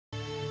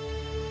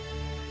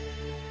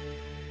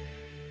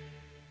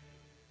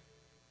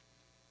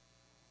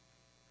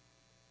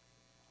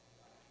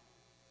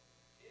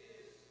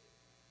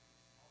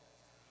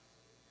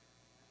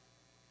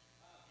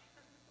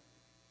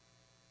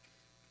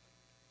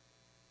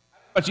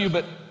But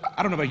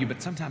I don't know about you,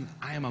 but sometimes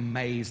I am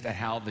amazed at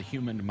how the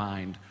human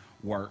mind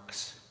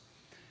works.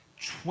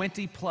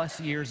 20 plus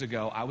years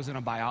ago, I was in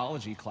a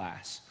biology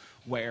class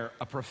where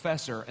a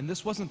professor, and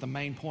this wasn't the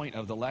main point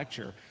of the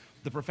lecture,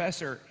 the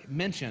professor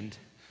mentioned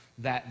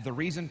that the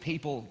reason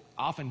people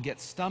often get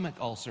stomach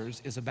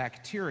ulcers is a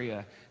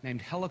bacteria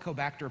named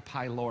Helicobacter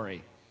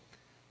pylori.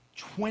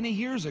 20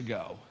 years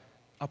ago,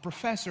 a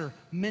professor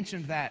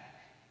mentioned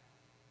that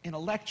in a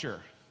lecture,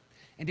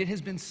 and it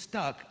has been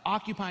stuck,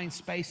 occupying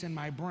space in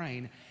my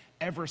brain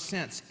ever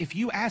since. If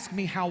you ask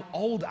me how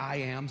old I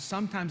am,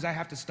 sometimes I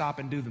have to stop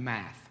and do the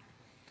math.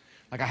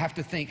 Like I have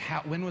to think,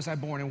 when was I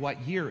born and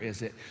what year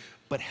is it?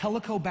 But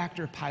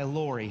Helicobacter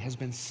pylori has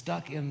been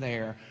stuck in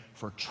there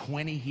for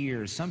 20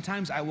 years.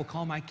 Sometimes I will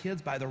call my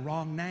kids by the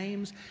wrong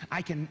names.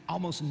 I can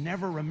almost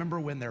never remember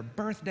when their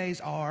birthdays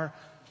are,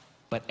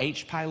 but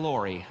H.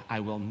 pylori I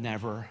will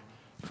never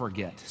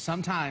forget.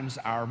 Sometimes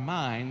our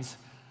minds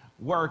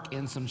work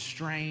in some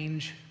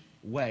strange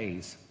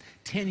ways.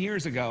 10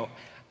 years ago,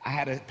 I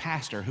had a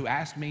pastor who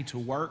asked me to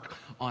work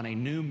on a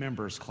new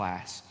members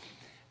class.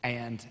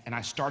 And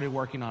I started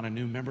working on a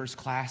new members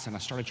class, and I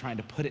started trying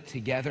to put it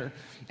together,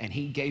 and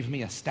he gave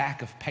me a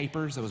stack of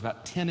papers that was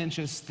about 10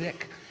 inches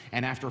thick,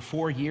 and after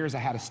 4 years I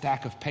had a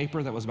stack of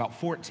paper that was about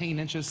 14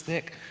 inches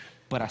thick,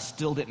 but I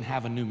still didn't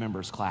have a new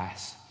members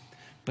class.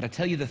 But I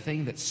tell you, the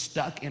thing that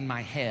stuck in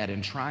my head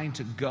and trying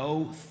to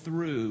go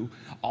through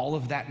all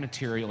of that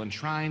material and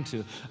trying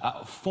to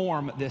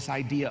form this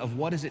idea of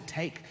what does it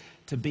take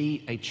to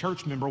be a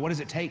church member, what does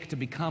it take to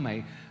become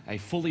a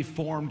fully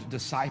formed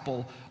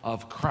disciple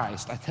of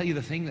Christ? I tell you,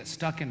 the thing that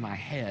stuck in my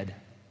head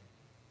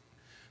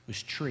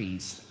was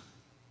trees.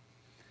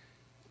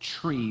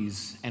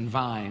 Trees and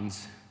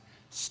vines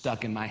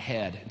stuck in my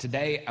head.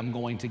 Today, I'm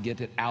going to get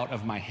it out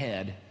of my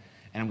head,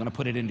 and I'm going to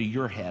put it into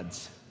your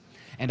heads.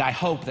 And I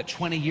hope that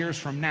 20 years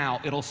from now,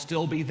 it'll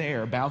still be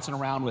there, bouncing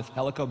around with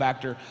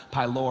Helicobacter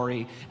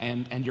pylori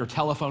and your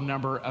telephone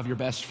number of your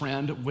best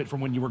friend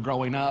from when you were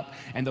growing up,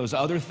 and those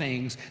other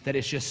things, that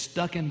it's just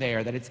stuck in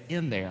there, that it's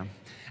in there,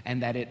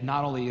 and that it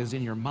not only is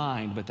in your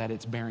mind, but that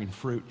it's bearing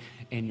fruit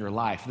in your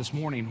life. This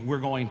morning, we're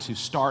going to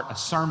start a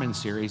sermon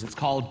series. It's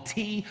called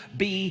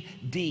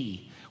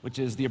TBD, which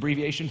is the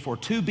abbreviation for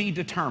To Be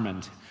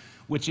Determined,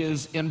 which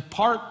is, in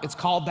part, it's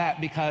called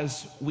that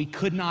because we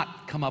could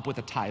not come up with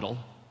a title.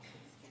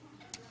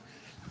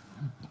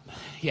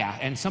 Yeah,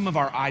 and some of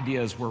our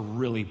ideas were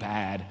really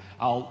bad.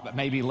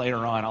 Maybe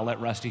later on, I'll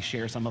let Rusty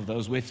share some of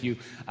those with you,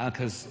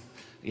 because,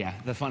 yeah,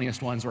 the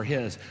funniest ones were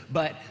his.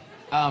 But,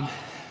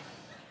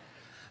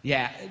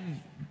 yeah,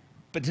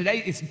 but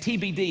today it's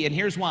TBD, and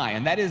here's why.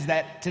 And that is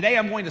that today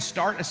I'm going to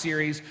start a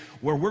series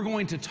where we're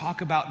going to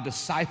talk about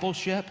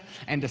discipleship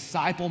and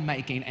disciple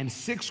making. And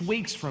 6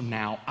 weeks from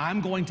now,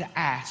 I'm going to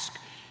ask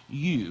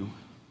you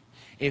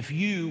if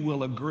you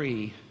will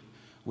agree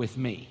with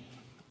me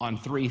on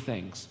 3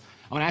 things.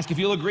 I'm going to ask if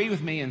you'll agree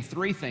with me in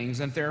 3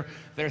 things, and there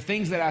are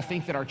things that I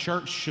think that our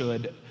church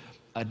should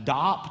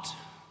adopt.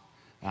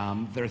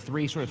 There are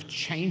 3 sort of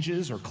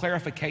changes or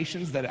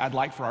clarifications that I'd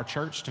like for our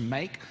church to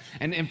make,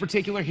 and in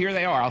particular, here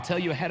they are. I'll tell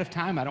you ahead of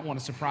time. I don't want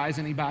to surprise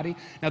anybody.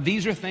 Now,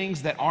 these are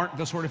things that aren't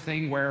the sort of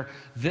thing where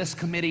this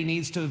committee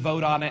needs to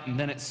vote on it, and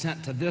then it's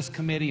sent to this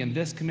committee and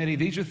this committee.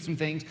 These are some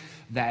things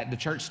that the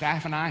church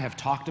staff and I have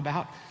talked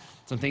about.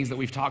 Some things that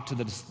we've talked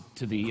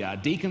to the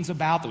deacons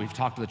about, that we've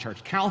talked to the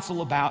church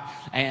council about,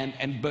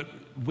 but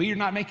we are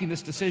not making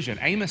this decision.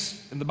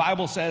 Amos in the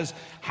Bible says,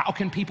 how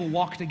can people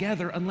walk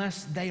together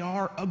unless they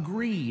are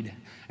agreed?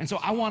 And so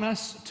I want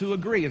us to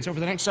agree. And so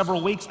for the next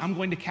several weeks, I'm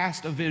going to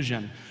cast a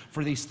vision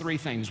for these 3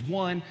 things.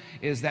 One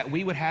is that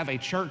we would have a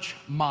church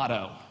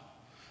motto,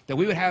 that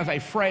we would have a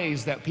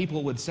phrase that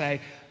people would say,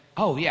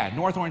 oh yeah,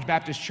 North Orange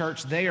Baptist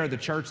Church, they are the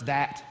church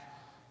that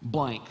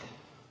blank.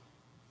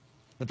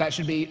 That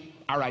should be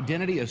our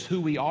identity as who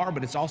we are,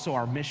 but it's also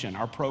our mission,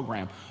 our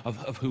program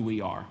of who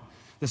we are.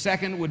 The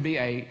second would be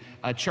a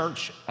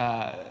church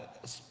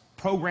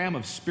program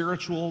of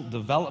spiritual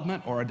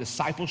development or a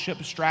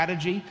discipleship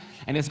strategy,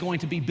 and it's going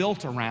to be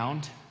built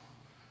around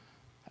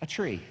a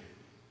tree.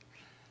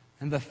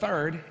 And the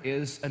third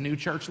is a new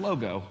church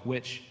logo,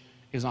 which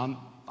is on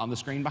the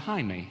screen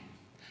behind me.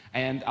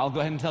 And I'll go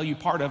ahead and tell you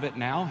part of it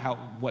now,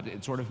 what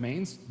it sort of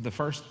means.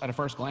 At a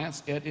first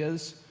glance, it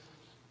is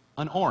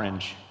an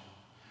orange,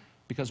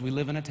 because we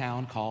live in a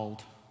town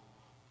called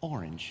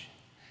Orange,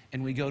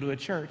 and we go to a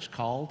church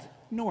called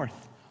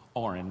North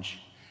Orange.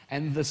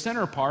 And the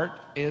center part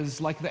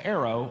is like the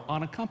arrow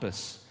on a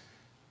compass,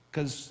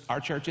 because our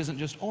church isn't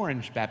just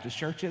Orange Baptist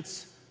Church,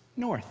 it's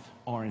North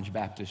Orange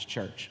Baptist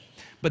Church.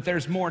 But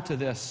there's more to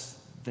this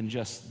than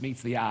just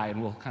meets the eye,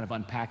 and we'll kind of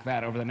unpack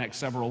that over the next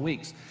several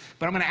weeks.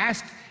 But I'm going to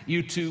ask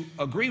you to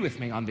agree with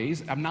me on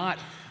these.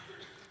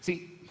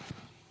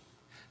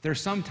 There's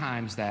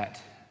sometimes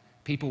that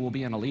people will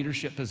be in a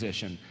leadership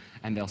position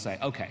and they'll say,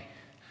 okay,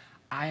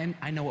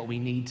 I know what we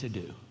need to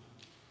do.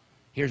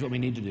 Here's what we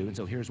need to do, and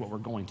so here's what we're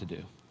going to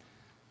do.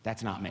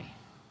 That's not me.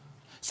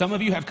 Some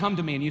of you have come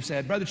to me and you've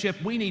said, Brother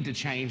Chip, we need to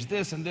change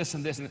this and this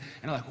and this. And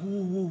I'm like,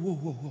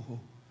 whoa.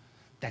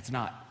 That's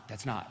not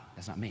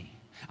me.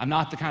 I'm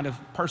not the kind of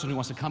person who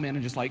wants to come in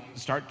and just like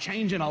start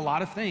changing a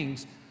lot of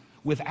things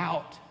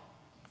without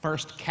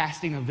first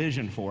casting a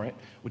vision for it,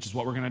 which is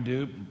what we're going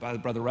to do.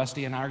 Brother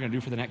Rusty and I are going to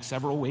do for the next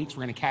several weeks.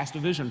 We're going to cast a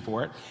vision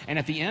for it. And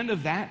at the end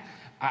of that,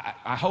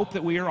 I hope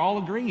that we are all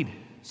agreed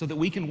so that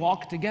we can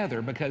walk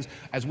together, because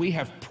as we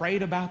have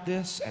prayed about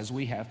this, as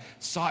we have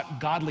sought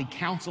godly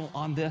counsel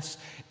on this,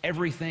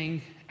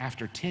 everything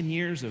after 10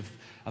 years of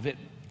it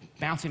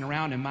bouncing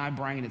around in my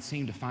brain, it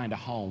seemed to find a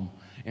home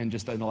in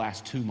just in the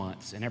last 2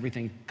 months, and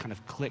everything kind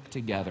of clicked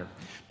together.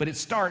 But it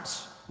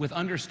starts with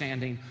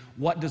understanding,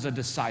 what does a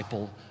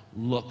disciple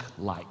look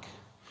like?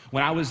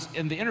 When I was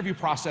in the interview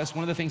process,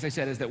 one of the things they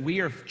said is that we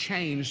are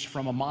changed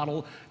from a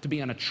model to be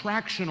an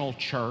attractional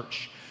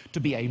church to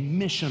be a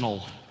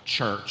missional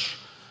church.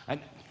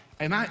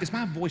 And is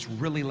my voice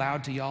really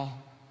loud to y'all?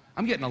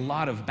 I'm getting a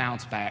lot of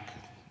bounce back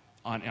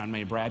on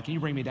me. Brad, can you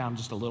bring me down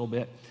just a little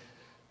bit?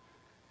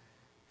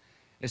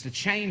 Is to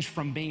change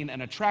from being an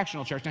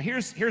attractional church. Now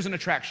here's an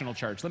attractional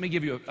church. Let me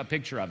give you a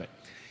picture of it.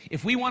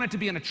 If we wanted to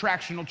be an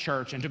attractional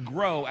church and to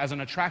grow as an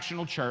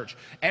attractional church,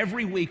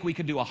 every week we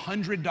could do a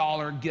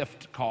 $100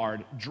 gift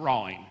card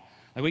drawing.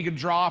 Like we could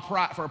draw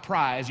for a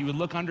prize. You would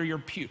look under your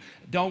pew.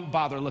 Don't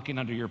bother looking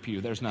under your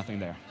pew. There's nothing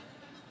there.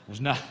 There's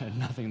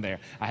nothing there.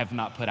 I have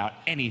not put out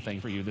anything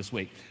for you this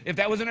week. If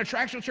that was an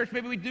attractional church,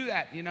 maybe we'd do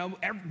that. You know,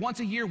 once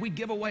a year we'd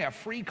give away a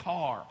free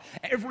car.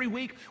 Every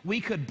week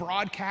we could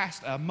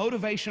broadcast a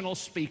motivational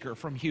speaker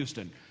from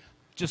Houston.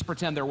 Just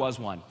pretend there was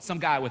one. Some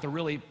guy with a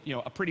really,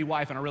 a pretty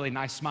wife and a really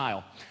nice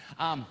smile.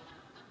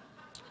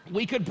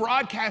 We could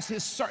broadcast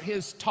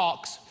his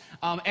talks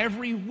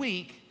every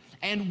week,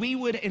 and we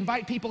would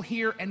invite people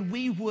here, and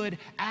we would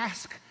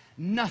ask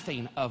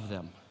nothing of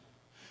them.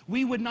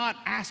 We would not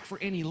ask for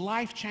any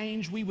life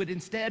change. We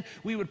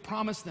would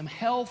promise them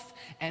health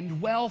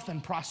and wealth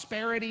and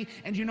prosperity.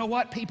 And you know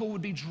what? People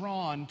would be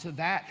drawn to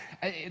that.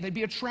 They'd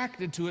be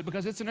attracted to it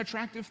because it's an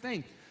attractive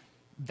thing.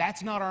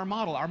 That's not our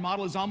model. Our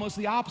model is almost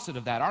the opposite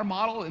of that. Our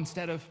model,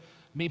 instead of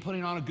me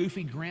putting on a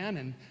goofy grin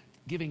and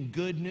giving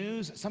good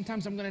news,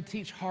 sometimes I'm going to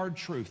teach hard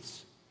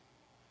truths.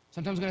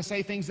 Sometimes I'm going to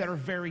say things that are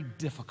very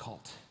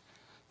difficult.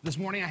 This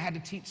morning I had to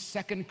teach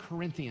 2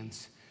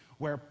 Corinthians,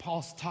 where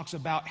Paul talks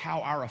about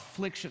how our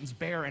afflictions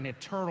bear an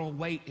eternal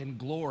weight in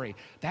glory.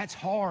 That's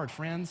hard,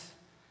 friends.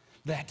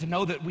 That to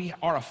know that we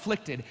are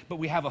afflicted, but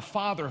we have a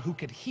Father who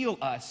could heal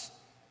us,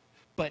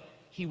 but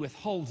he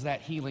withholds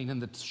that healing in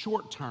the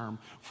short term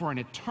for an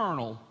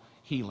eternal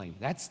healing.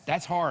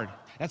 That's hard.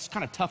 That's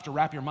kind of tough to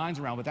wrap your minds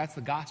around, but that's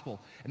the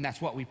gospel, and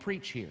that's what we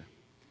preach here.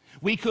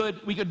 We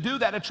could do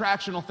that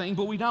attractional thing,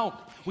 but we don't.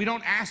 We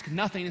don't ask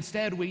nothing.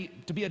 Instead,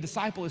 to be a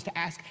disciple is to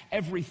ask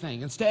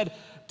everything. Instead,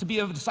 to be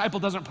a disciple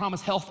doesn't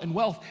promise health and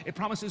wealth. It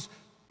promises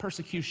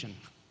persecution.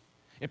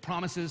 It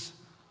promises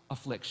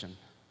affliction.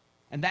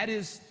 And that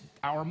is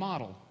our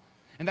model.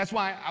 And that's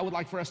why I would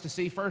like for us to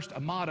see first a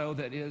motto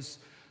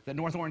that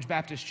North Orange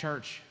Baptist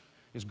Church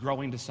is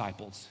growing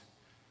disciples.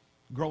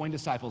 Growing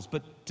disciples.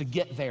 But to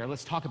get there,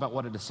 let's talk about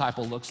what a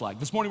disciple looks like.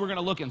 This morning we're going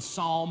to look in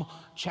Psalm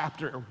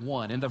chapter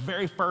 1. In the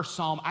very first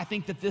psalm, I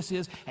think that this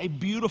is a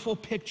beautiful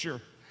picture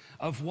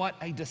of what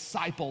a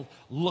disciple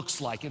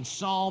looks like. In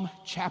Psalm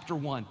chapter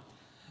 1,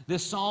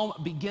 this psalm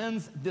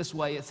begins this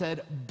way. It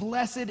said,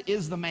 "Blessed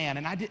is the man,"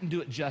 and I didn't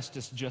do it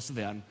justice just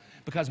then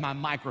because my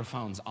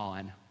microphone's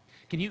on.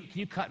 Can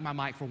you cut my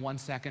mic for 1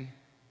 second?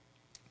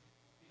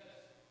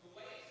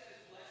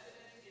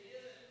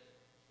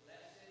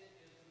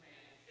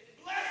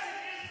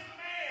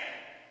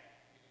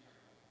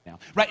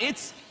 Right,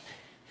 it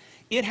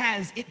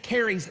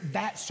carries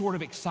that sort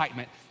of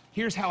excitement.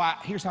 Here's how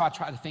I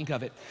try to think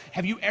of it.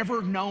 Have you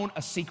ever known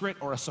a secret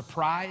or a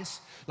surprise?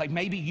 Like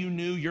maybe you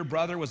knew your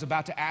brother was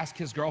about to ask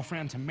his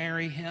girlfriend to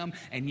marry him,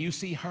 and you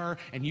see her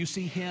and you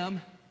see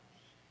him.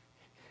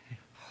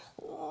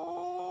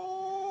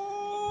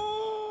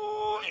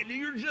 And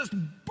you're just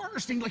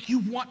bursting, like you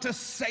want to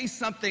say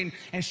something,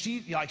 and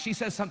she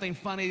says something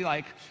funny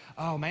like,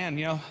 "Oh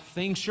man,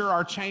 things sure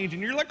are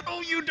changing." You're like,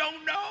 "Oh, you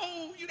don't know.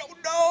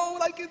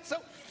 Like it's so."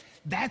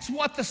 That's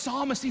what the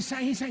psalmist is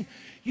saying. He's saying,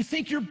 you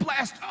think you're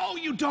blessed. Oh,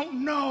 you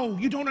don't know.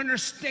 You don't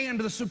understand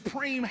the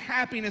supreme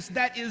happiness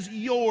that is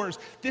yours.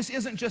 This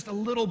isn't just a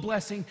little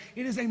blessing.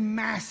 It is a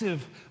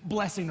massive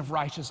blessing of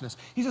righteousness.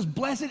 He says,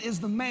 "Blessed is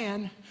the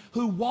man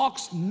who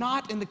walks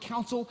not in the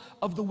counsel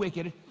of the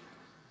wicked,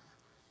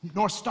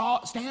 nor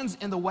stands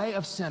in the way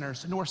of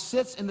sinners, nor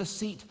sits in the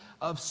seat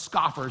of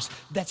scoffers."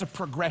 That's a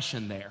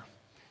progression there.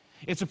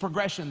 It's a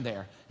progression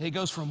there. It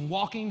goes from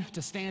walking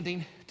to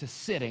standing to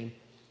sitting.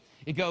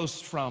 It goes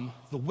from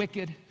the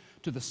wicked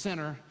to the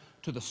sinner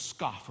to the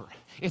scoffer.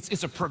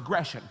 It's a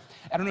progression.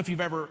 I don't know if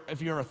you've ever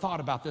thought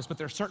about this, but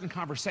there are certain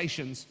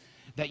conversations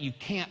that you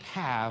can't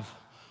have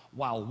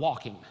while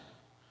walking.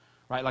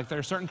 Right? Like there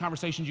are certain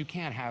conversations you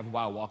can't have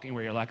while walking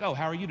where you're like, "Oh,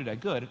 how are you today?"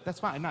 "Good." "That's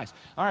fine. Nice.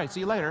 All right,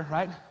 see you later."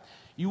 Right?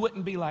 You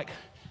wouldn't be like,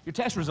 "Your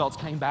test results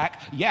came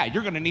back. Yeah,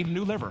 you're going to need a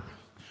new liver."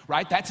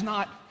 Right? That's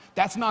not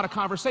a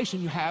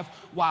conversation you have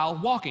while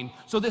walking.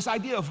 So this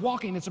idea of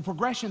walking, it's a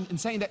progression in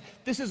saying that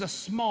this is a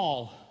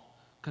small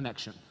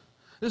connection.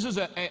 This is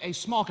a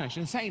small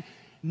connection. It's saying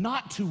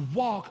not to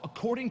walk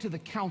according to the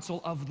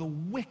counsel of the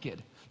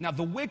wicked. Now,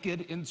 the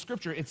wicked in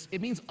Scripture,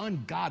 it means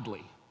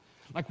ungodly.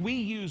 Like we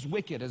use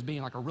wicked as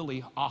being like a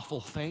really awful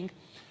thing.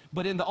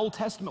 But in the Old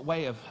Testament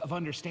way of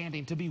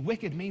understanding, to be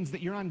wicked means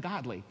that you're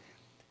ungodly.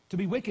 To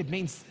be wicked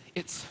means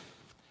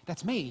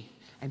that's me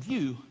and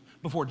you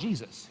before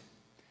Jesus.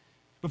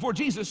 Before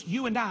Jesus,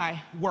 you and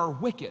I were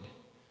wicked.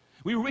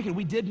 We were wicked.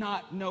 We did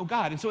not know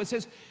God. And so it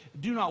says,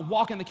 do not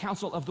walk in the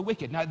counsel of the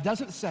wicked. Now, it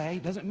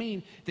doesn't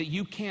mean that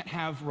you can't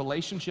have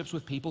relationships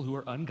with people who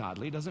are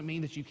ungodly. It doesn't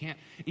mean that you can't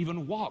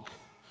even walk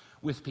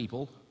with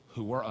people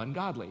who are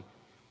ungodly.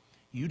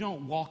 You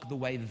don't walk the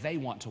way they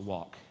want to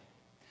walk.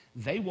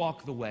 They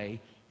walk the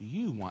way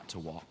you want to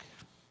walk.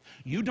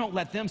 You don't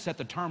let them set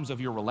the terms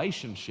of your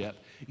relationship.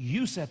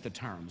 You set the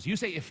terms. You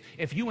say,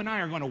 if you and I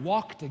are going to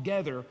walk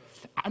together,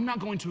 I'm not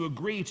going to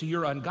agree to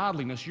your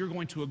ungodliness. You're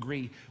going to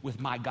agree with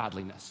my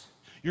godliness.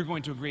 You're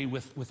going to agree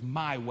with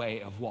my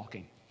way of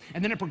walking.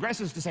 And then it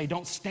progresses to say,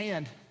 don't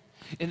stand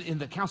in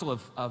the counsel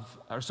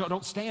so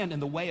don't stand in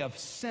the way of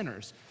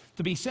sinners.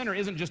 To be sinner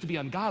isn't just to be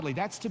ungodly.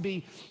 That's to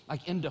be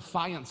like in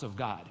defiance of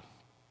God.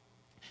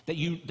 That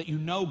you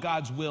know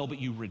God's will, but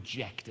you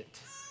reject it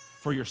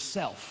for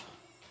yourself.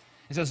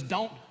 It says,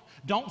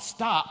 don't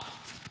stop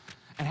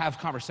and have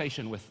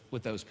conversation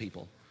with those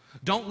people.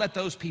 Don't let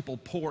those people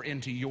pour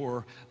into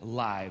your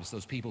lives,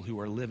 those people who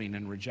are living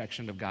in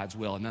rejection of God's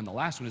will. And then the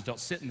last one is don't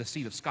sit in the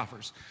seat of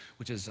scoffers,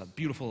 which is a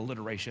beautiful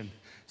alliteration.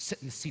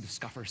 Sit in the seat of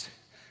scoffers,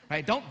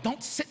 right?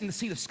 Don't sit in the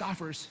seat of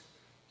scoffers.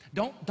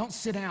 Don't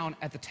sit down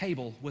at the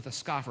table with a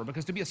scoffer,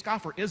 because to be a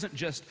scoffer isn't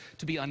just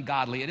to be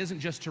ungodly. It isn't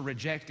just to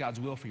reject God's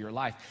will for your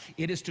life.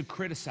 It is to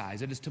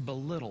criticize. It is to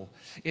belittle.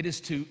 It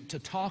is to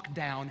talk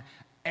down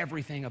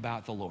everything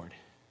about the Lord.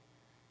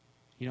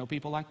 You know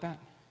people like that?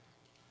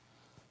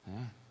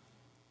 Yeah.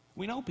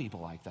 We know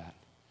people like that.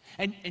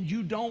 And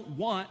you don't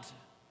want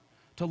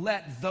to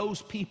let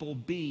those people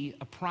be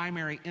a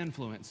primary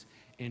influence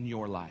in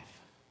your life.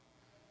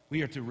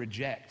 We are to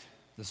reject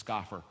the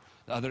scoffer.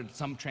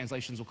 Some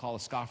translations will call a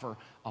scoffer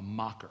a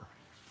mocker.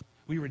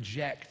 We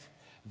reject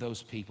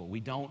those people.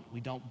 We don't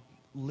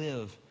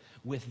live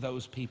with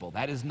those people.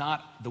 That is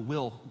not the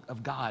will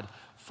of God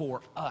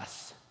for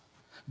us.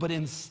 But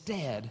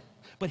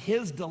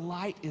his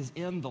delight is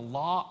in the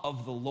law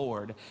of the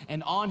Lord,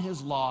 and on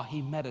his law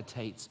he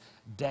meditates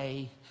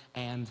day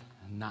and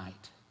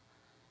night.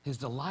 His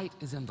delight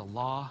is in the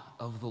law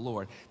of the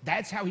Lord.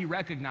 That's how he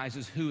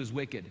recognizes who is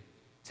wicked.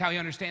 It's how he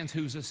understands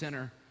who's a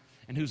sinner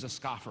and who's a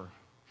scoffer.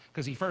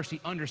 Because he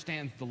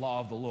understands the law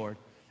of the Lord,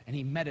 and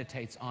he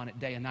meditates on it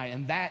day and night.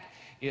 And that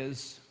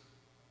is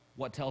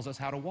what tells us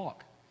how to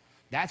walk.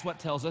 That's what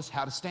tells us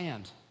how to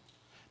stand.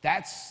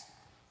 That's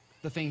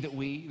the thing that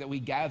we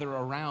gather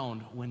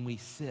around when we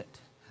sit.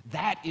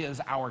 That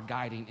is our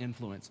guiding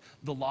influence,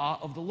 the law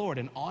of the Lord.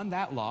 And on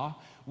that law,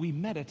 we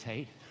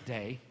meditate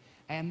day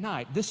and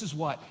night. This is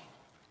what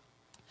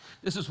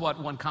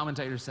one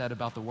commentator said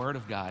about the Word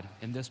of God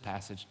in this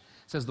passage.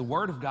 It says, the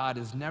Word of God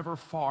is never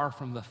far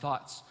from the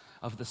thoughts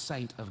of the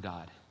saint of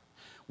God.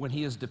 When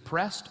he is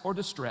depressed or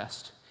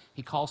distressed,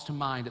 he calls to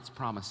mind its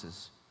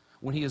promises.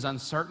 When he is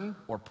uncertain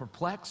or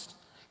perplexed,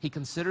 he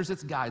considers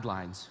its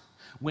guidelines.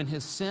 When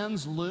his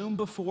sins loom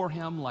before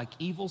him like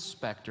evil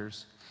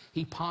specters,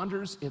 he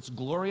ponders its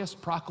glorious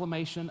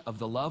proclamation of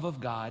the love of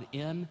God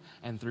in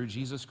and through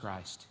Jesus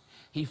Christ.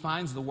 He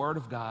finds the Word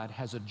of God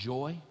has a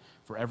joy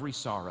for every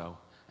sorrow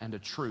and a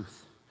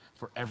truth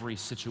for every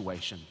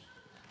situation.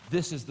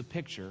 This is the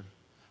picture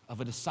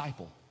of a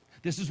disciple.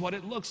 This is what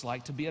it looks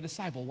like to be a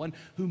disciple, one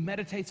who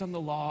meditates on the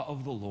law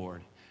of the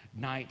Lord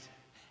night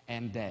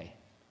and day.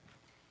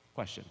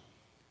 Question: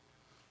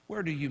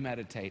 where do you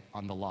meditate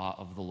on the law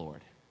of the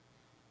Lord?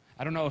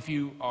 I don't know if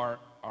you are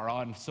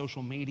on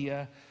social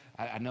media.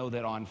 I know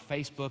that on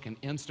Facebook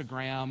and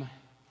Instagram,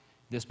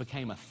 this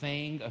became a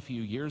thing a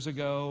few years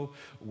ago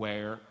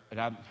where, and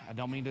I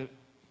don't mean to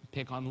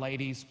pick on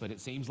ladies, but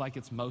it seems like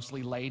it's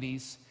mostly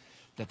ladies,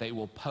 that they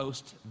will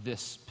post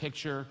this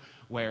picture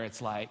where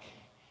it's like,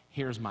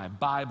 here's my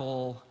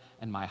Bible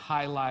and my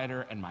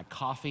highlighter and my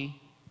coffee.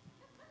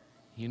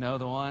 You know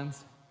the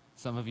ones?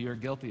 Some of you are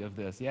guilty of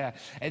this, yeah.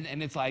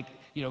 And it's like,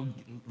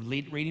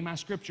 reading my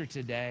scripture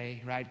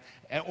today, right?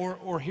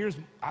 Or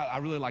I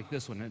really like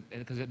this one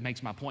because it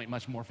makes my point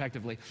much more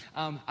effectively.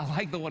 I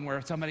like the one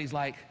where somebody's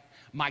like,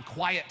 my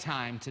quiet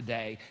time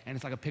today, and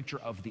it's like a picture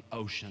of the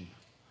ocean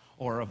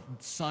or a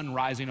sun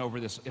rising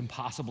over this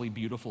impossibly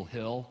beautiful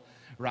hill,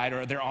 right?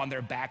 Or they're on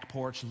their back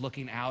porch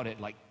looking out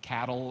at like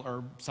cattle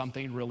or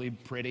something really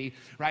pretty,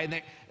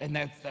 right? And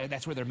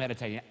that's where they're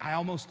meditating.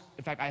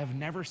 In fact, I have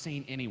never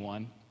seen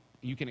anyone,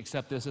 you can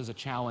accept this as a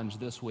challenge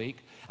this week,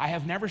 I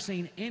have never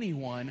seen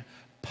anyone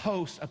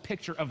post a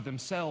picture of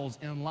themselves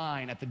in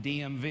line at the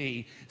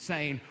DMV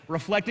saying,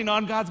 reflecting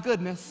on God's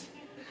goodness,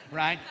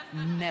 right?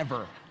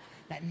 Never.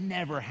 That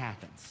never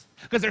happens.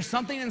 Because there's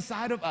something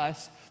inside of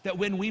us that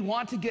when we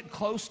want to get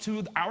close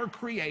to our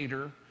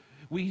Creator,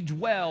 we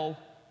dwell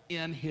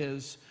in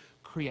His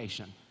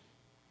creation.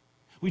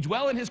 We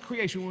dwell in his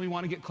creation when we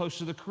want to get close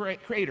to the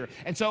Creator.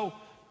 And so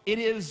it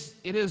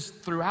is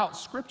throughout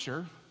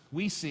Scripture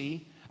we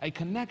see a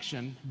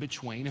connection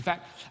between, in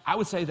fact, I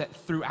would say that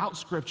throughout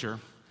Scripture,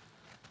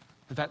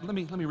 in fact, let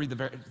me read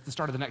the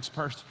start of the next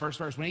first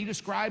verse. When he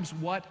describes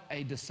what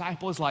a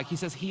disciple is like, he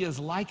says, he is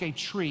like a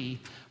tree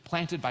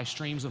planted by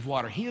streams of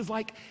water. He is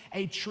like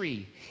a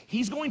tree.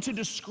 He's going to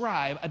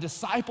describe a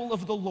disciple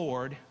of the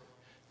Lord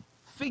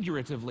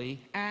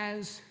figuratively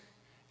as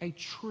a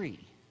tree.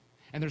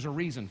 And there's a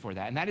reason for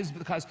that. And that is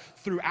because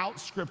throughout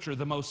Scripture,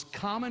 the most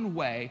common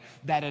way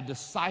that a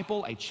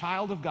disciple, a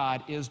child of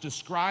God, is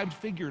described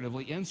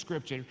figuratively in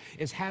Scripture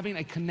is having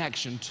a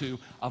connection to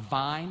a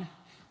vine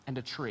and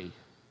a tree.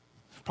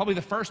 Probably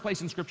the first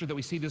place in Scripture that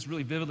we see this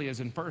really vividly is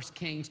in 1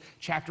 Kings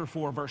chapter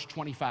 4, verse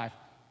 25.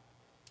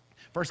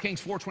 1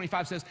 Kings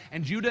 4:25 says,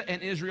 and Judah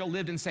and Israel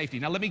lived in safety.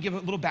 Now let me give a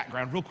little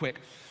background real quick.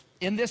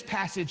 In this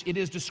passage, it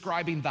is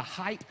describing the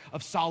height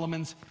of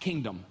Solomon's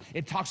kingdom.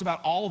 It talks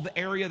about all of the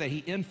area that he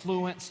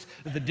influenced,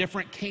 the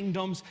different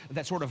kingdoms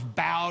that sort of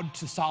bowed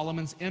to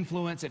Solomon's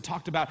influence. It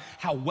talked about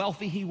how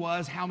wealthy he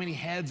was, how many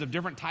heads of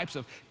different types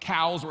of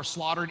cows were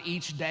slaughtered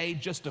each day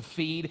just to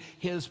feed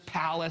his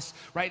palace,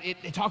 right?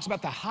 It talks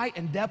about the height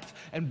and depth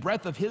and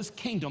breadth of his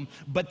kingdom,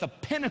 but the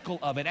pinnacle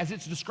of it, as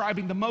it's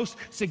describing the most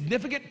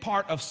significant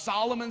part of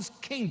Solomon's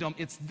kingdom,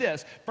 it's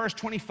this, verse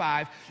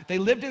 25, they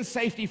lived in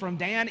safety from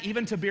Dan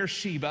even to Beersheba,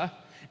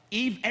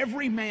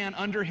 every man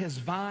under his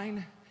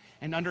vine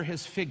and under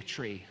his fig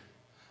tree,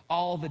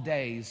 all the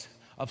days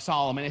of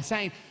Solomon. It's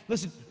saying,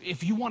 listen,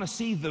 if you want to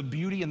see the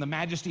beauty and the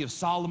majesty of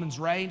Solomon's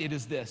reign, it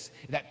is this,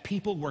 that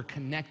people were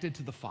connected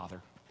to the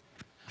Father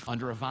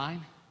under a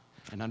vine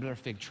and under a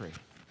fig tree.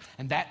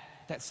 And that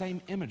same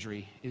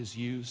imagery is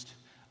used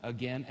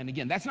again and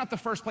again. That's not the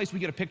first place we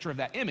get a picture of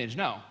that image,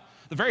 no.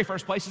 The very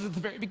first place is at the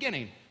very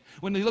beginning.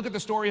 When we look at the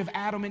story of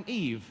Adam and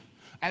Eve,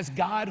 as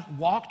God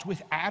walked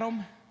with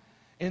Adam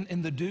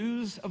in the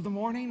dews of the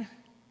morning,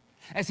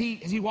 as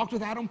he walked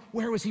with Adam,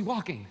 where was he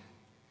walking?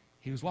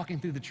 He was walking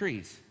through the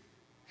trees.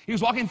 He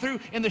was walking through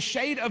in the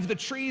shade of the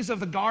trees of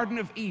the Garden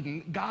of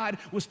Eden. God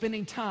was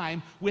spending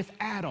time with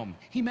Adam.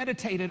 He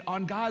meditated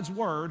on God's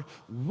word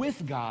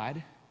with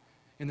God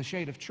in the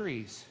shade of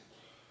trees.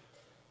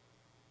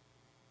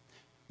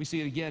 We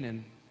see it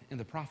again in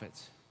the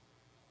prophets.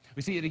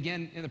 We see it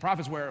again in the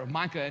prophets where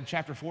Micah in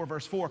chapter 4,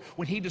 verse 4,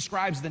 when he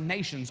describes the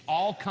nations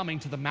all coming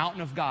to the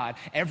mountain of God,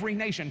 every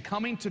nation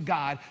coming to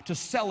God to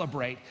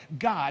celebrate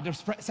God, to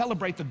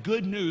celebrate the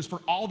good news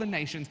for all the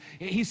nations.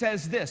 He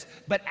says this,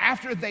 but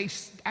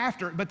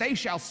they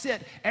shall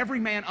sit every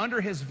man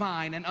under his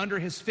vine and under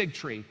his fig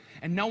tree,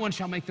 and no one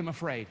shall make them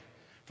afraid,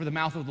 for the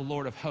mouth of the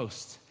Lord of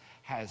hosts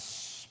has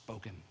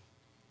spoken.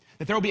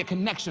 That there will be a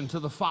connection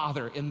to the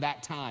Father in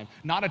that time,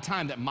 not a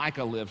time that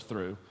Micah lived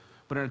through,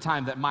 but in a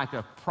time that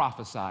Micah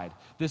prophesied.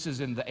 This is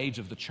in the age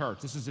of the church.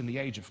 This is in the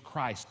age of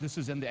Christ. This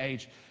is in the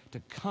age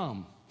to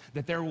come,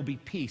 that there will be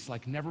peace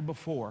like never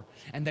before.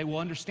 And they will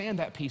understand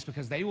that peace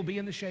because they will be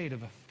in the shade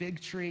of a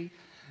fig tree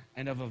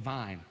and of a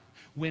vine.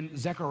 When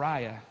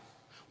Zechariah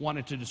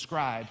wanted to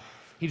describe,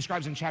 he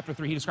describes in chapter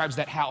 3, he describes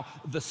that how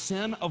the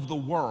sin of the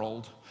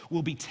world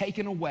will be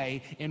taken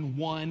away in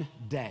one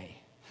day.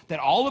 That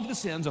all of the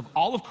sins of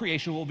all of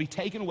creation will be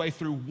taken away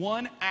through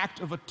one act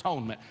of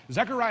atonement.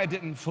 Zechariah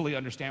didn't fully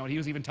understand what he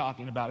was even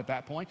talking about at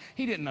that point.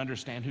 He didn't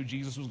understand who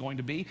Jesus was going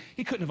to be.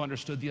 He couldn't have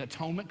understood the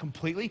atonement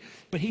completely.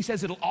 But he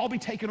says it'll all be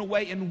taken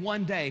away in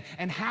one day.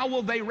 And how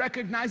will they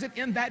recognize it?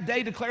 In that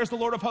day, declares the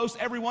Lord of hosts,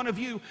 every one of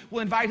you will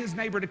invite his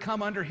neighbor to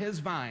come under his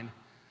vine,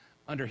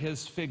 under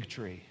his fig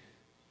tree.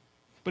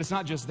 But it's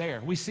not just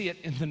there. We see it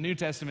in the New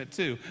Testament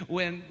too.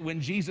 When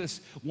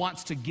Jesus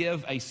wants to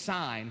give a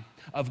sign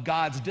of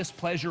God's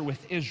displeasure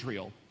with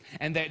Israel,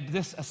 and that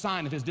this a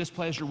sign of his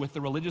displeasure with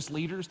the religious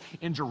leaders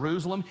in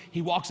Jerusalem,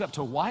 he walks up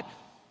to what?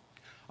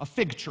 A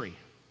fig tree.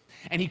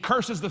 And he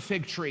curses the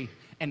fig tree,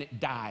 and it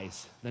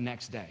dies the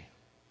next day.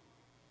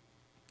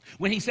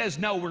 When he says,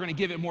 no, we're going to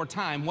give it more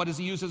time, what does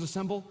he use as a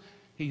symbol?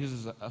 He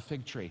uses a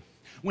fig tree.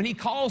 When he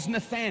calls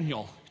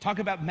Nathanael, talk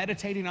about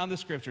meditating on the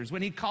scriptures.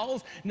 When he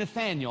calls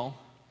Nathanael,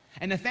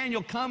 and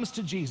Nathanael comes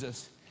to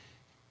Jesus,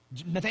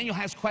 Nathanael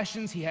has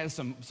questions. He has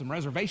some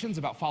reservations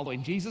about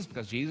following Jesus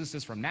because Jesus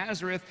is from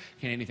Nazareth.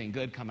 Can anything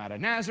good come out of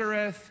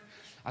Nazareth?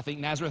 I think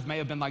Nazareth may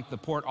have been like the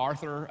Port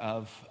Arthur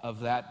of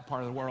that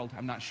part of the world.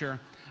 I'm not sure.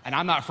 And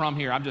I'm not from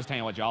here. I'm just telling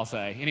you what y'all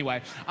say.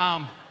 Anyway,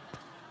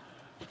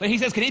 but he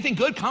says, can anything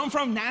good come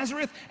from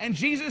Nazareth? And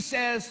Jesus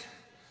says,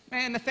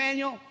 man,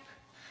 Nathanael,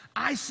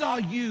 I saw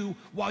you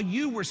while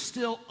you were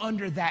still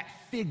under that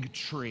fig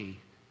tree.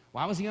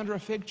 Why was he under a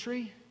fig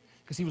tree?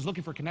 Because he was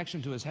looking for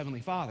connection to his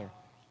heavenly Father.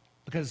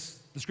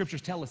 Because the scriptures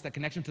tell us that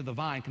connection to the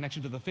vine,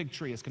 connection to the fig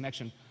tree is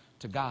connection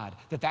to God.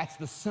 That's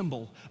the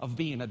symbol of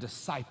being a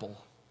disciple,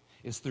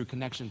 is through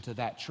connection to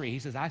that tree. He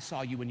says, I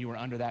saw you when you were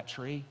under that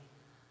tree.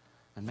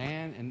 And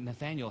man, and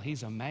Nathanael,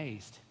 he's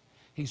amazed.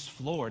 He's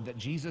floored that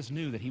Jesus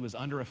knew that he was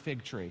under a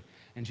fig tree.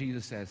 And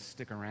Jesus says,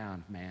 stick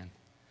around, man.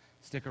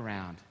 Stick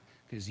around,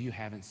 because you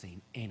haven't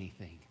seen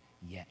anything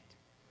yet.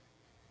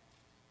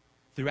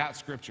 Throughout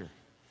Scripture,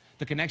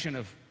 The connection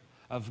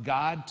of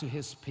God to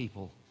his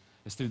people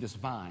is through this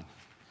vine,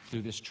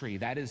 through this tree.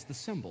 That is the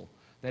symbol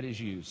that is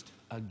used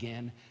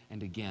again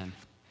and again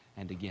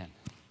and again.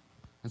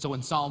 And so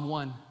in Psalm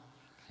 1,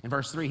 in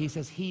verse 3, he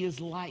says, he is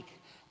like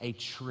a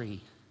tree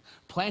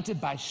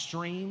planted by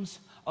streams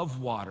of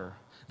water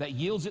that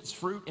yields its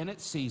fruit in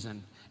its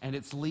season, and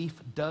its leaf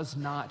does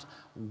not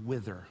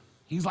wither.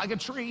 He's like a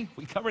tree.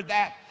 We covered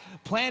that.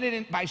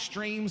 Planted by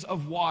streams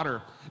of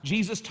water.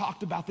 Jesus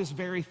talked about this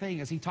very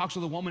thing as he talks to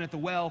the woman at the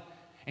well,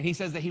 and he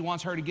says that he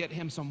wants her to get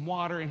him some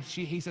water, and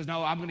he says,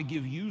 no, I'm going to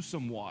give you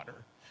some water.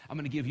 I'm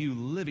going to give you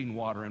living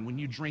water, and when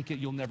you drink it,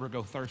 you'll never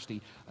go thirsty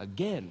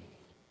again.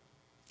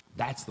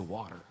 That's the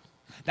water.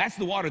 That's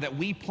the water that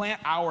we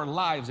plant our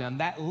lives in,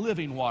 that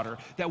living water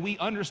that we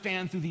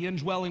understand through the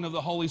indwelling of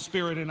the Holy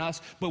Spirit in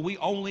us, but we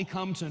only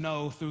come to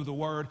know through the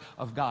Word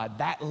of God.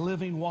 That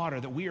living water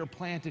that we are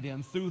planted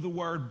in through the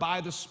Word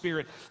by the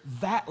Spirit,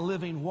 that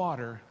living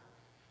water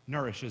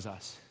nourishes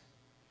us.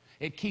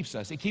 It keeps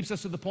us. It keeps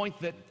us to the point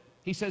that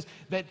he says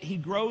that he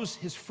grows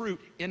his fruit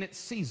in its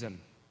season,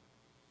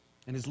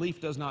 and his leaf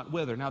does not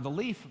wither. Now, the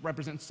leaf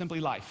represents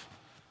simply life.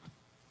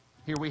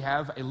 Here we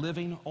have a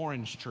living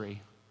orange tree.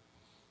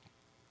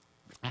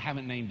 I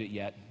haven't named it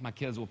yet. My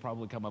kids will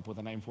probably come up with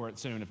a name for it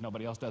soon if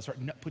nobody else does.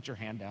 No, put your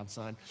hand down,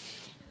 son.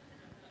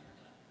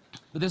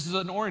 But this is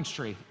an orange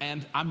tree,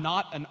 and I'm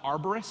not an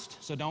arborist,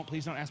 so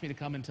please don't ask me to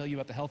come and tell you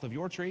about the health of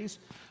your trees.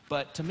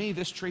 But to me,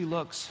 this tree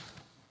looks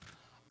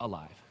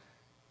alive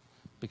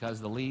because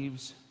the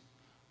leaves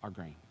are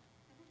green.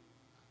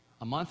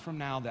 A month from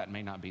now, that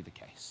may not be the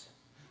case,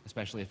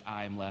 especially if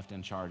I am left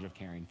in charge of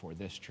caring for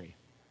this tree.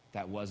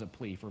 That was a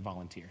plea for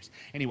volunteers.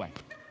 Anyway.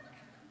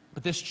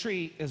 But this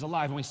tree is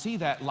alive, and we see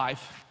that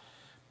life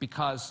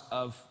because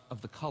of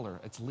the color.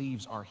 Its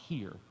leaves are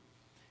here.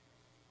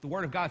 The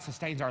Word of God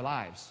sustains our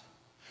lives.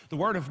 The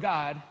Word of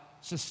God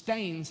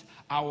sustains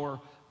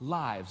our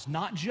lives,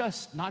 not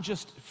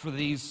just for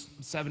these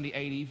 70,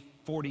 80,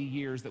 40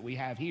 years that we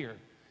have here,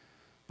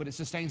 but it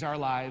sustains our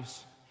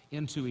lives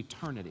into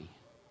eternity.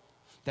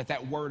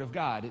 That Word of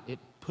God, it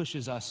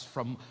pushes us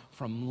from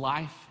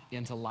life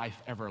into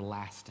life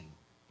everlasting.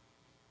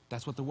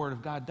 That's what the Word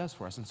of God does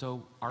for us. And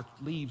so our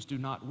leaves do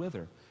not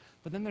wither.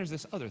 But then there's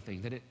this other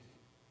thing, that it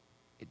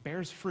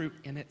bears fruit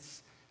in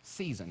its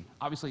season.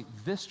 Obviously,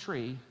 this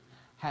tree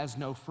has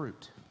no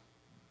fruit.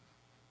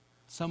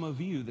 Some of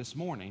you this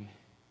morning,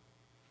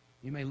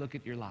 you may look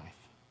at your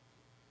life,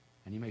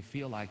 and you may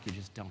feel like you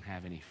just don't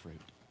have any fruit.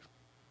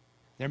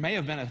 There may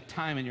have been a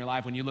time in your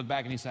life when you look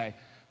back and you say,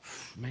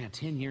 man,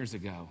 10 years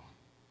ago,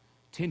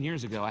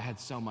 I had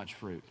so much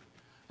fruit.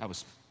 I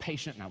was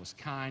patient, and I was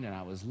kind, and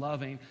I was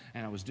loving,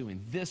 and I was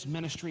doing this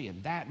ministry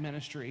and that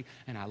ministry,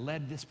 and I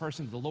led this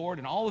person to the Lord,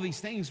 and all of these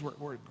things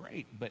were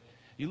great. But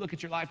you look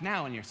at your life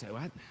now, and you say,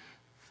 well,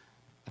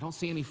 I don't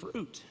see any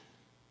fruit.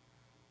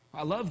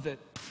 I love that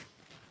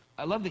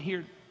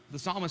here the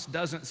psalmist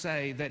doesn't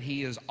say that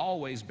he is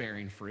always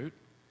bearing fruit.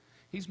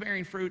 He's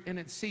bearing fruit in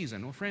its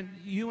season. Well, friend,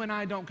 you and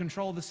I don't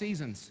control the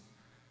seasons.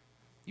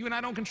 You and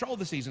I don't control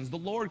the seasons. The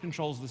Lord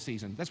controls the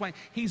season. That's why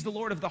he's the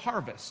Lord of the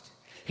harvest.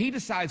 He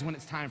decides when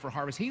it's time for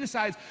harvest. He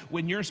decides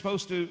when you're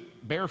supposed to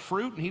bear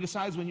fruit, and he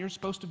decides when you're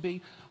supposed to be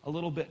a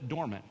little bit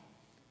dormant.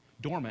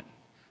 Dormant,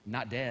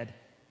 not dead.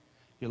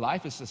 Your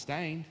life is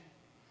sustained.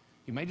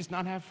 You may just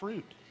not have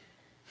fruit.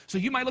 So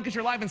you might look at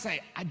your life and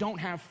say, I don't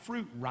have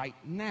fruit right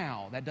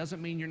now. That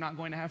doesn't mean you're not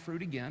going to have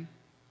fruit again.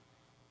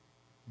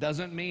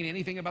 Doesn't mean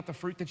anything about the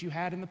fruit that you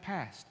had in the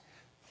past.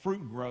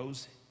 Fruit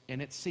grows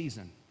in its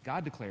season.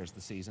 God declares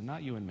the season,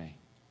 not you and me.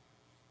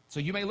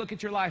 So you may look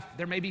at your life.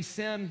 There may be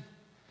sin,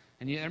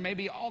 and there may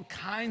be all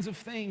kinds of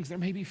things. There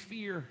may be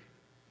fear.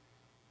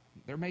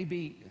 There may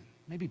be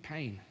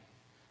pain.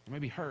 There may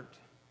be hurt.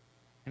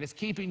 And it's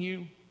keeping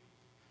you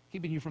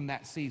from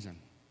that season.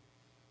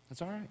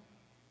 That's all right.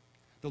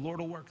 The Lord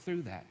will work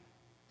through that.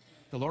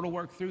 The Lord will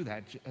work through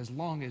that as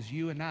long as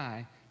you and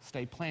I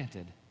stay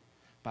planted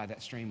by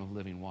that stream of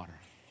living water.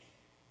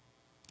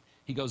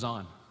 He goes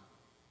on.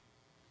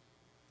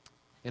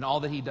 In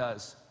all that he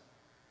does,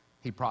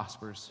 he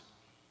prospers.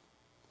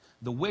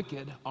 The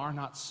wicked are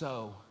not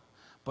so,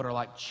 but are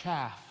like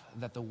chaff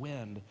that the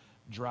wind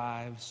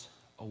drives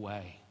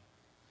away.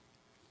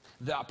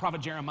 The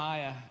prophet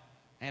Jeremiah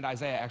and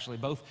Isaiah actually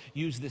both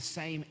use this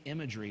same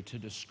imagery to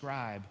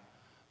describe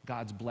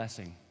God's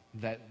blessing.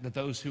 That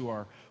those who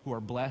are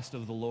blessed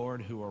of the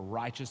Lord, who are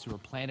righteous, who are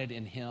planted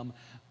in him,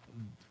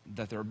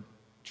 that they're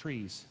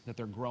trees, that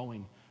they're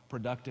growing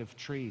productive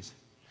trees.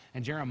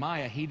 And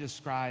Jeremiah, he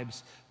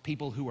describes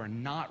people who are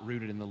not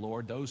rooted in the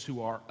Lord, those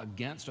who are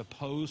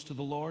opposed to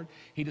the Lord.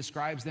 He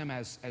describes them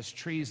as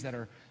trees that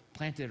are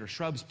planted, or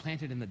shrubs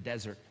planted in the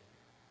desert,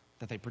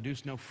 that they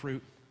produce no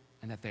fruit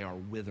and that they are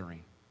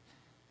withering.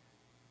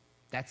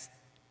 That's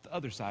the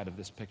other side of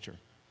this picture.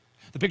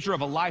 The picture of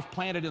a life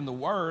planted in the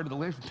Word,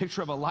 the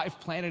picture of a life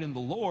planted in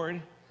the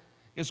Lord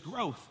is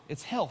growth,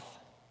 it's health,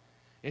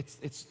 it's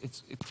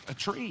a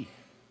tree.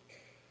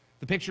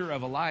 The picture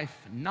of a life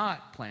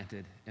not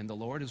planted in the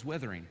Lord is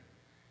withering.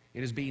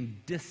 It is being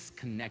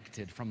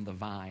disconnected from the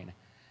vine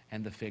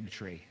and the fig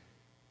tree.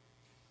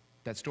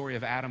 That story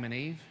of Adam and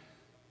Eve,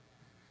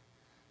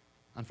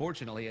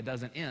 unfortunately, it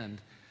doesn't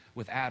end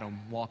with Adam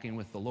walking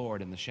with the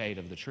Lord in the shade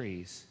of the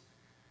trees.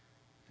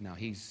 No,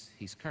 he's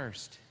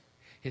cursed.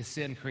 His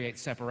sin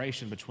creates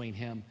separation between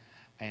him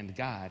and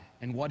God.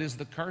 And what is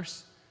the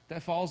curse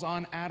that falls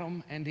on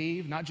Adam and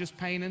Eve? Not just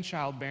pain in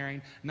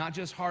childbearing, not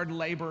just hard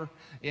labor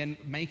in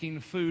making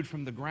food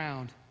from the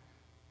ground.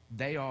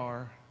 They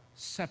are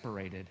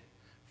separated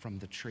from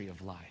the tree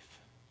of life.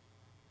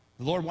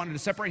 The Lord wanted to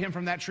separate him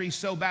from that tree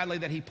so badly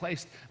that he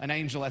placed an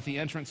angel at the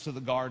entrance to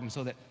the garden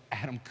so that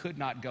Adam could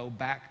not go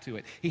back to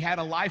it. He had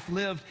a life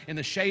lived in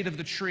the shade of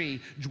the tree,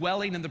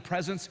 dwelling in the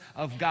presence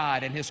of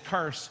God, and his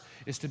curse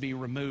is to be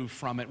removed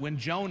from it. When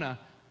Jonah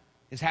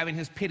is having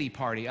his pity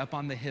party up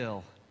on the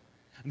hill,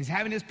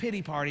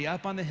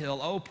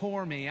 oh,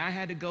 poor me, I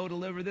had to go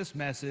deliver this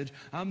message.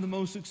 I'm the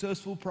most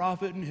successful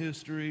prophet in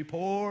history,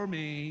 poor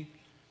me.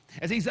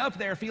 As he's up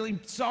there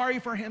feeling sorry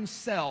for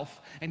himself,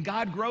 and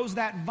God grows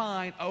that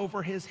vine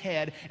over his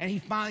head, and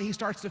he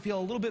starts to feel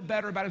a little bit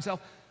better about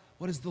himself,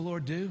 what does the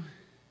Lord do?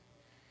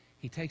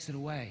 He takes it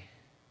away.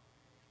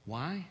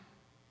 Why?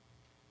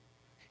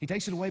 He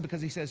takes it away because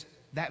he says,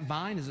 that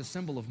vine is a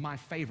symbol of my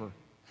favor.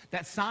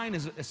 That vine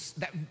is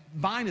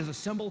a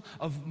symbol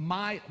of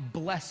my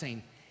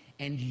blessing,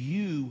 and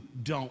you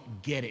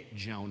don't get it,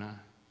 Jonah.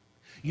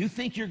 You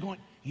think you're going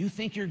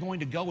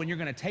to go and you're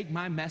going to take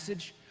my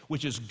message,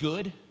 which is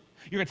good.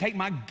 You're going to take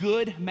my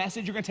good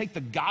message. You're going to take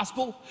the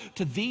gospel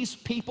to these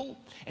people,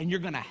 and you're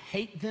going to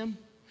hate them.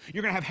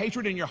 You're going to have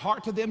hatred in your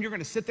heart to them. You're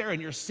going to sit there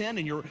in your sin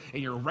and your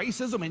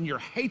racism and your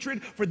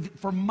hatred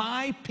for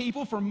my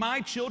people, for my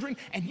children,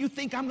 and you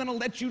think I'm going to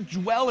let you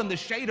dwell in the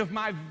shade of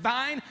my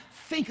vine?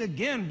 Think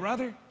again,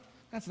 brother.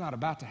 That's not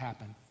about to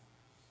happen.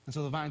 And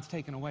so the vine's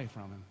taken away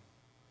from him.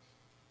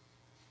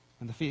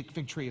 And the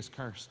fig tree is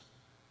cursed.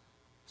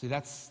 See,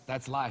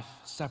 that's life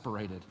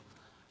separated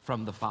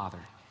from the Father.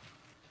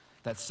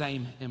 That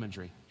same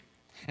imagery.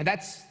 And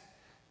that's,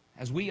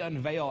 as we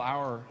unveil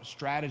our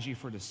strategy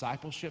for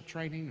discipleship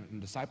training and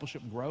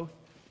discipleship growth,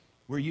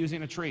 we're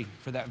using a tree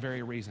for that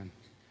very reason.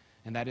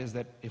 And that is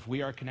that if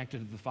we are connected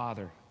to the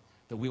Father,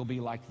 that we'll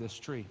be like this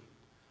tree,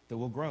 that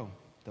we'll grow,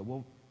 that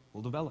we'll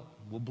develop,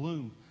 we'll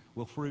bloom,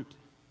 we'll fruit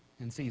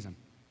in season.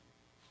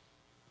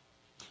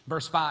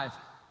 Verse 5,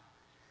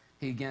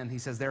 he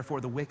says,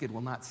 therefore the wicked will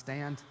not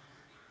stand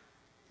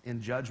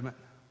in judgment,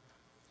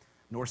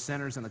 nor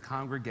sinners in the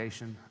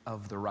congregation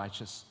of the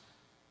righteous.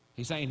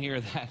 He's saying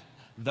here that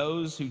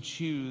those who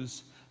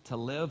choose to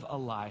live a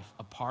life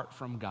apart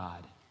from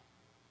God,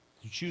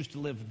 who choose to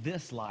live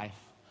this life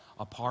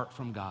apart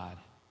from God,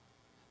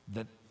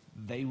 that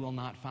they will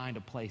not find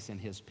a place in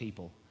his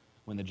people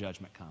when the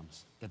judgment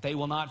comes. That they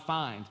will not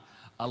find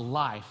a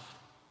life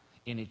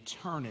in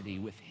eternity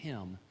with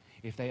him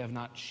if they have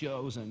not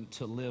chosen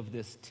to live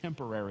this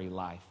temporary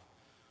life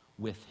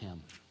with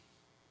him.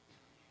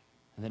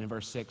 And then in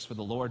verse 6, for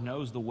the Lord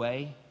knows the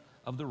way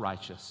of the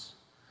righteous,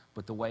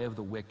 but the way of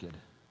the wicked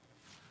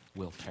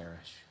will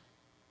perish.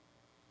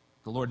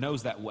 The Lord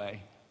knows that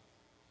way.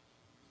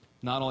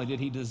 Not only did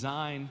he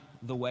design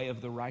the way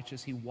of the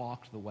righteous, he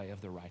walked the way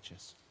of the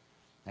righteous.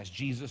 As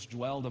Jesus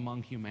dwelled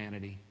among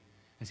humanity,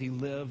 as he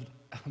lived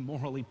a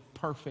morally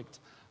perfect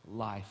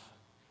life,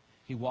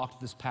 he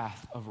walked this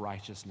path of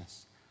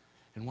righteousness.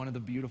 And one of the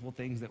beautiful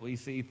things that we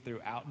see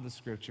throughout the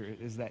scripture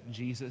is that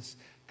Jesus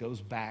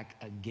goes back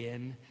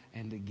again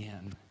and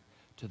again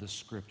to the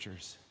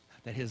scriptures,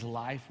 that his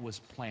life was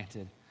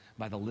planted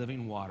by the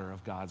living water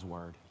of God's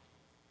word.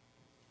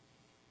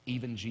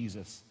 Even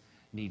Jesus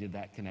needed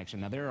that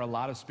connection. Now, there are a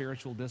lot of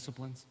spiritual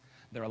disciplines.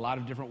 There are a lot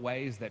of different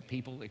ways that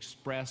people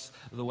express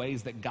the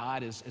ways that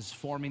God is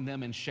forming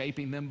them and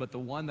shaping them, but the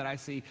one that I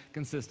see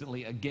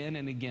consistently again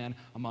and again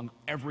among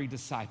every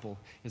disciple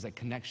is a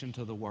connection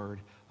to the word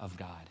of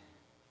God.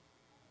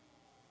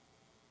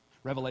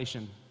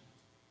 Revelation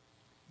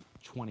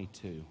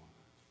 22,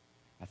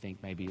 I think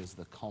maybe is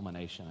the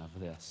culmination of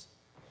this.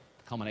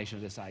 The culmination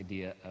of this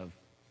idea of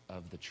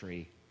the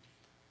tree.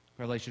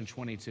 Revelation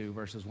 22,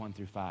 verses 1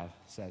 through 5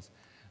 says,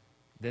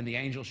 then the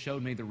angel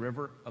showed me the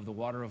river of the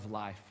water of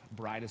life,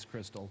 bright as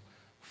crystal,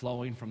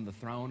 flowing from the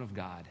throne of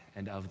God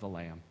and of the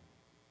Lamb.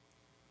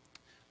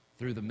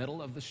 Through the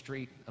middle of the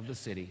street of the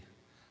city,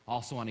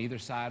 also on either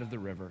side of the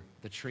river,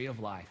 the tree of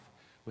life,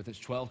 with its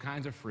 12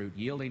 kinds of fruit,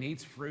 yielding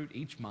each fruit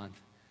each month.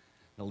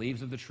 The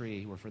leaves of the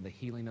tree were for the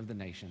healing of the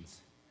nations.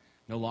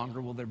 No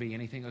longer will there be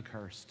anything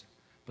accursed,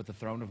 but the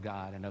throne of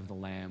God and of the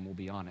Lamb will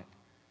be on it,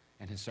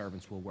 and his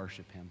servants will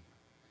worship him.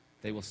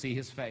 They will see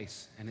his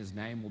face, and his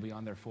name will be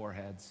on their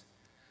foreheads,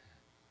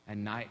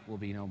 and night will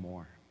be no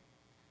more.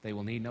 They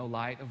will need no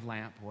light of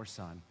lamp or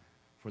sun,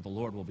 for the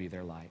Lord will be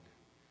their light,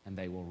 and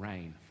they will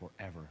reign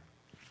forever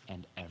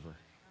and ever.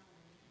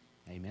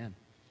 Amen.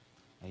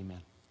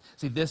 Amen.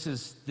 See, this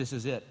is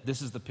it.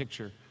 This is the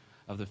picture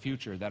of the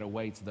future that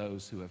awaits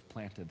those who have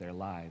planted their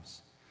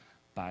lives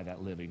by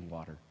that living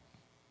water.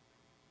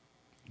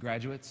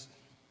 Graduates,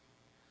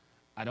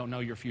 I don't know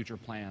your future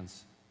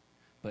plans,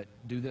 but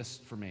do this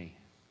for me.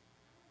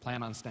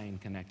 Plan on staying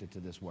connected to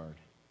this word.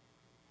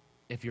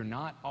 If you're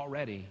not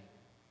already,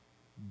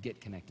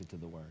 get connected to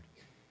the Word.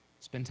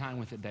 Spend time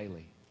with it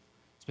daily.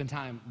 Spend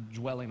time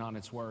dwelling on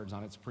its words,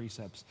 on its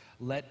precepts.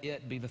 Let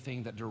it be the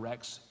thing that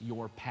directs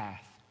your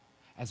path.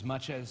 As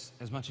much as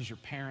your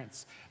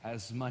parents,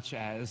 as much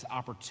as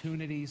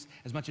opportunities,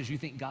 as much as you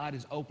think God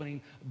is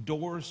opening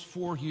doors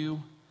for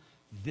you,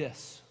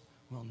 this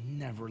will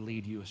never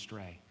lead you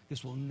astray.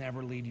 This will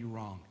never lead you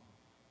wrong.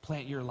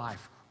 Plant your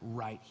life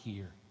right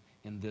here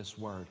in this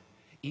Word.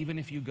 Even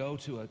if you go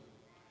to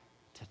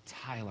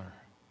Tyler,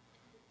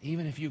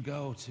 even if you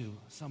go to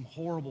some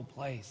horrible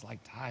place like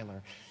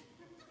Tyler,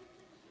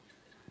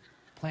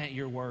 plant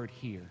your Word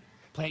here.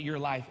 Plant your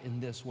life in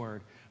this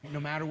Word.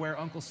 No matter where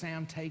Uncle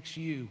Sam takes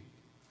you,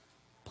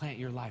 plant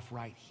your life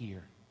right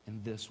here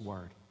in this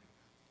Word.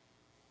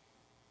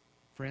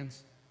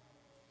 Friends,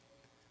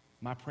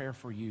 my prayer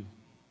for you,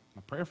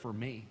 my prayer for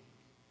me,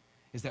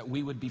 is that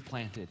we would be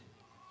planted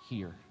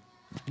here.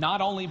 Not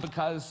only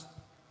because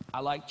I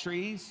like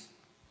trees,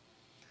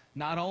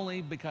 not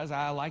only because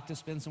I like to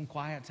spend some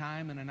quiet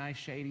time in a nice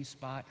shady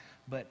spot,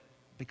 but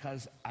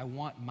because I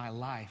want my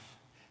life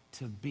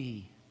to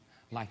be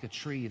like a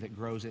tree that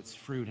grows its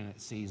fruit in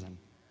its season.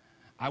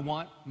 I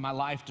want my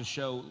life to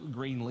show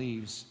green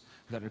leaves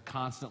that are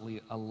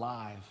constantly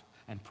alive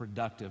and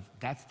productive.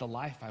 That's the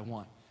life I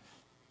want.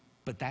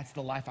 But that's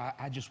the life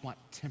I just want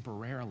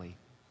temporarily.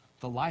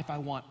 The life I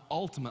want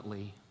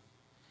ultimately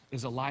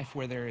is a life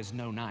where there is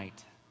no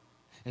night,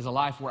 is a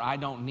life where I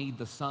don't need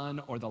the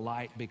sun or the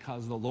light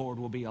because the Lord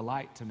will be a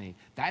light to me.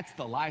 That's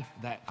the life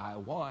that I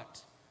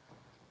want.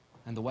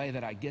 And the way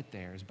that I get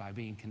there is by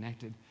being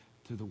connected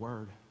to the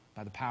Word,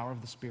 by the power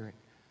of the Spirit,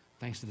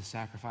 thanks to the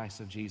sacrifice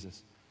of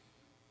Jesus.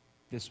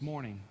 This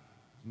morning,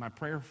 my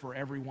prayer for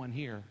everyone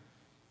here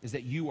is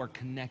that you are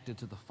connected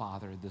to the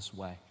Father this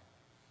way.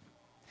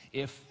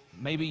 If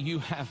maybe you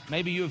have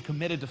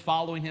committed to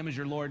following Him as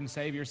your Lord and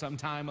Savior some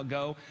time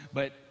ago,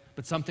 but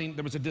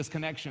there was a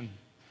disconnection.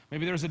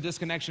 Maybe there was a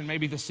disconnection.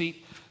 Maybe the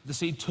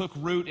seed took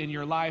root in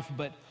your life,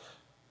 but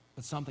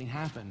something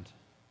happened.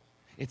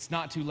 It's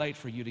not too late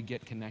for you to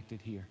get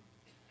connected here.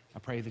 I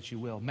pray that you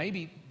will.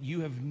 Maybe you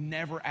have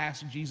never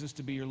asked Jesus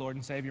to be your Lord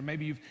and Savior.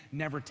 Maybe you've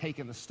never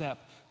taken the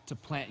step to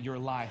plant your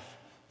life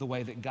the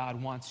way that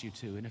God wants you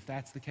to. And if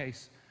that's the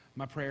case,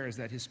 my prayer is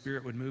that His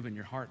Spirit would move in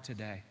your heart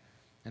today,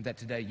 and that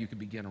today you could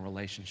begin a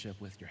relationship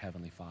with your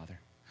Heavenly Father.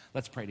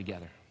 Let's pray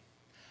together.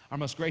 Our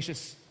most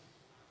gracious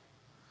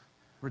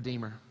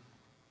Redeemer,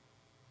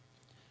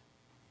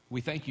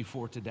 we thank you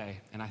for today,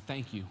 and I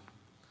thank you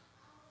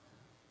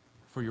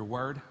for your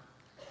Word.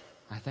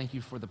 I thank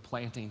you for the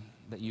planting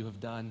that you have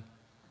done.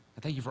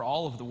 I thank you for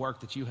all of the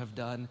work that you have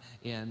done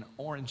in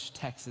Orange,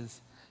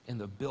 Texas, in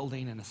the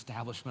building and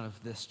establishment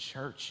of this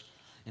church,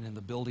 and in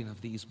the building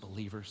of these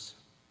believers.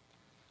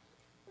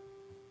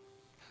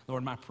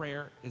 Lord, my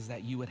prayer is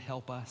that you would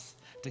help us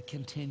to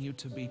continue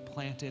to be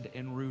planted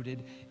and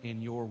rooted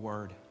in your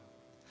Word.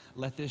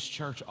 Let this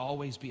church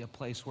always be a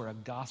place where a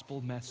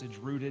gospel message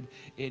rooted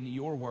in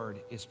your Word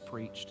is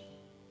preached.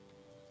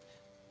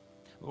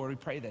 Lord, we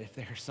pray that if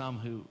there are some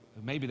who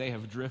maybe they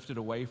have drifted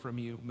away from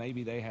you,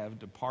 maybe they have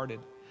departed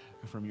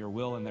from your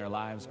will in their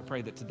lives, I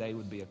pray that today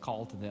would be a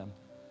call to them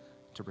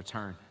to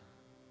return.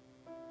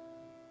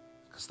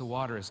 Because the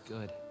water is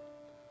good.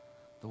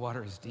 The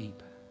water is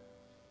deep.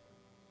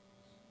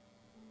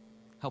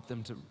 Help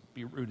them to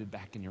be rooted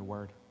back in your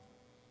Word.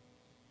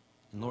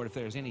 And Lord, if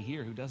there's any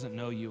here who doesn't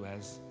know you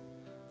as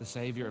the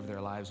Savior of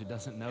their lives, who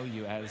doesn't know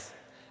you as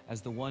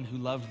the one who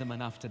loved them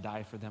enough to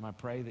die for them, I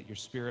pray that your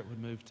Spirit would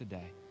move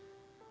today,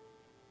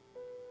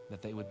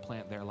 that they would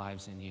plant their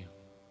lives in you.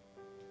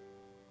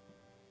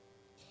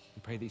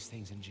 We pray these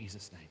things in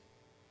Jesus'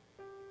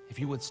 name. If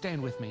you would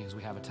stand with me as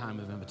we have a time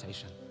of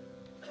invitation.